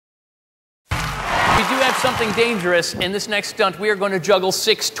we do have something dangerous. In this next stunt, we are going to juggle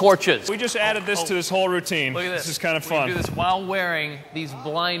 6 torches. We just added this to this whole routine. Look at this. This is kind of fun. We do this while wearing these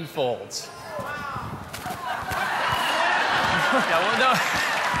blindfolds. Yeah, well, no,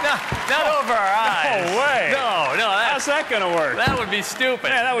 not over our eyes. No way. No. How's that going to work? That would be stupid.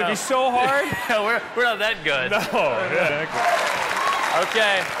 Man, that would be so hard. No, we're not that good. No. Yeah.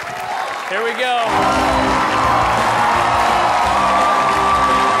 Okay, here we go.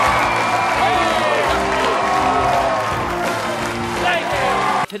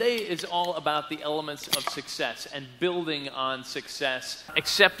 Today is all about the elements of success and building on success,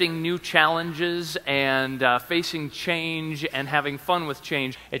 accepting new challenges and facing change and having fun with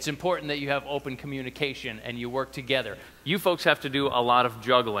change. It's important that you have open communication and you work together. You folks have to do a lot of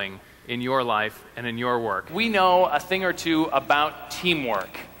juggling in your life and in your work. We know a thing or two about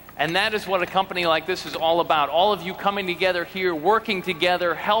teamwork. And that is what a company like this is all about. All of you coming together here, working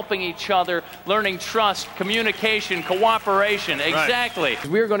together, helping each other, learning trust, communication, cooperation. Right. Exactly.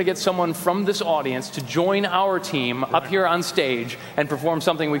 We're going to get someone from this audience to join our team up here on stage and perform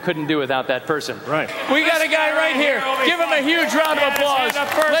something we couldn't do without that person. Right. We got a guy right here. Give him a huge round of applause.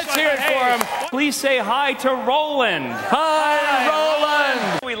 Let's hear it for him. Please say hi to Roland. Hi,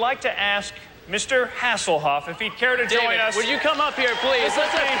 Roland. We'd like to ask Mr. Hasselhoff, if he'd care to join us. Would you come up here, please?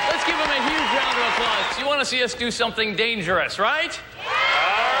 Let's give him a huge round of applause. You want to see us do something dangerous, right? All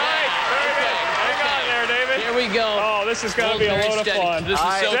right. Very good. Hang on there, David. Here we go. Oh, this is going to be a load of fun. This is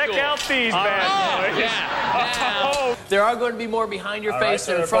so Check cool. out these bad boys. Yeah. There are going to be more behind your face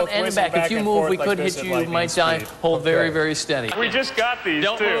than in front and back. If you move, we could hit you. You might die. Hold very, very steady. We just got these,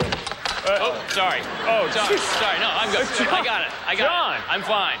 Don't too. move. Oh, sorry. Oh, sorry. No, I'm good. I got it. John. I'm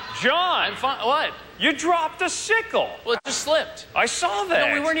fine. John. I'm fine. What? You dropped a sickle. Well, it just slipped. I saw that.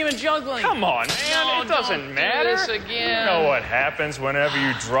 No, we weren't even juggling. Come on, man. No, it doesn't matter. Do this again. You know what happens whenever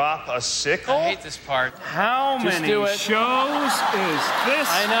you drop a sickle? I hate this part. How many shows is this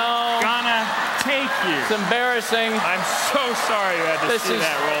gonna take you? It's embarrassing. I'm so sorry you had to see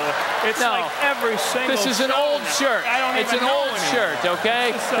that, Roller. It's like every single This is an old shirt. It's an old shirt,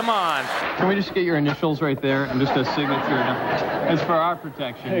 okay? Come on. Can we just get your initials right there and just a signature? It's for our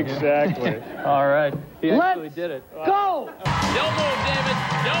protection. Exactly. All right. He actually did it. Don't Go! move, David.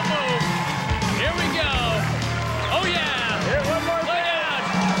 Don't move. Here we go. Oh, yeah. Here, one more Lay down.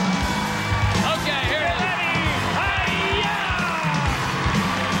 Okay, here it is.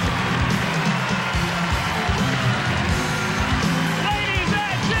 Ladies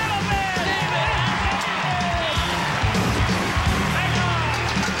and gentlemen, David. hang on.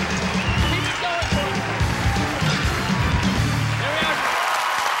 Keep it going. There we are.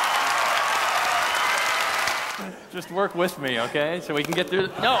 Just work with me, okay? So we can get through.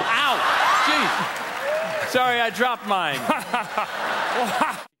 No, ow! Jeez. Sorry, I dropped mine.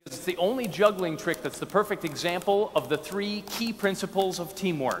 It's the only juggling trick that's the perfect example of the 3 key principles of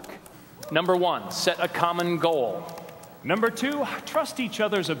teamwork. Number 1, set a common goal. Number 2, trust each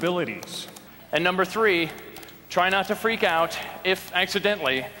other's abilities. And number 3, try not to freak out if,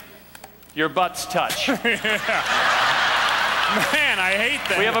 accidentally, your butts touch. Man, I hate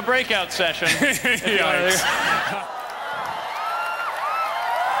that. We have a breakout session. Yikes.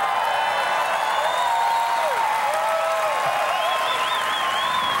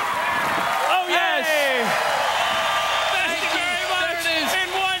 Oh, yes! Thank you very much. There it is. In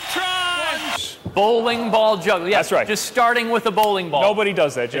one try. Bowling ball juggling. Yes, That's right. Just starting with a bowling ball. Nobody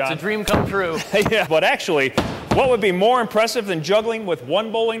does that, John. It's a dream come true. Yeah, but actually, what would be more impressive than juggling with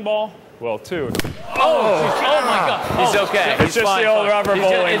 1 bowling ball? Well, 2. Oh my God. He's okay. It's just the old rubber bowling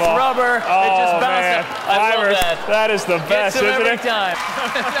ball. It's rubber. It just bounced up. I love that. That is the best, Gets him isn't every it? time.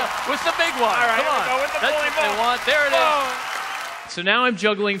 What's the big one? All right, Come on. here we go with the That's bowling what they ball. want. There it is. So now I'm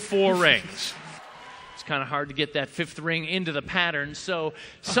juggling 4 rings. It's kind of hard to get that 5th ring into the pattern, so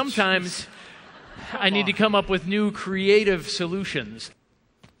sometimes I need to come up with new creative solutions.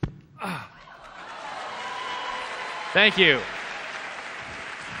 Thank you.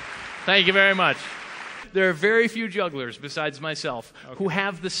 Thank you very much. There are very few jugglers besides myself who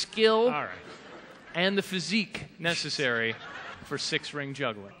have the skill and the physique necessary for 6-ring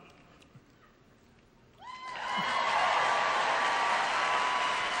juggling.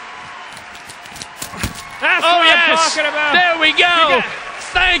 That's what I'm talking about. There we go.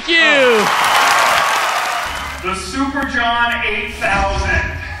 Thank you. The Super John 8000.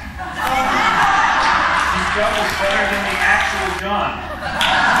 He juggles better than the actual John.